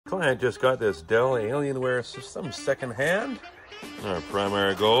Client just got this Dell Alienware system secondhand. Our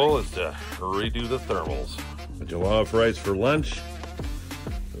primary goal is to redo the thermals. A jollof rice for lunch,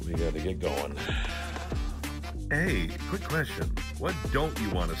 but we got to get going. Hey, quick question. What don't you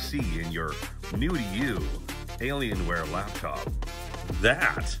want to see in your new-to-you Alienware laptop?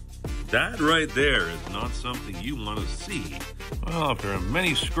 That right there is not something you want to see. Well, after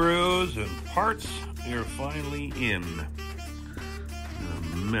many screws and parts, you're finally in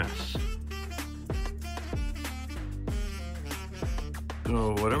a mess.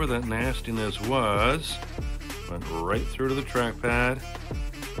 So whatever that nastiness was, went right through to the trackpad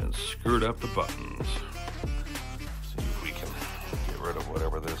and screwed up the buttons. See if we can get rid of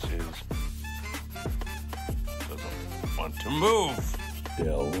whatever this is. Doesn't want to move.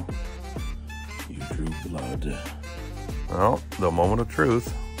 Dell, you drew blood. Well, the moment of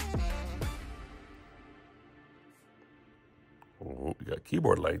truth. Oh, we got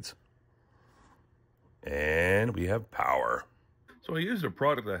keyboard lights. And we have power. So I used a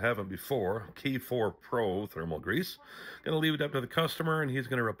product I haven't before, K4 Pro thermal grease. Gonna leave it up to the customer and he's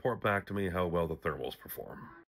gonna report back to me how well the thermals perform.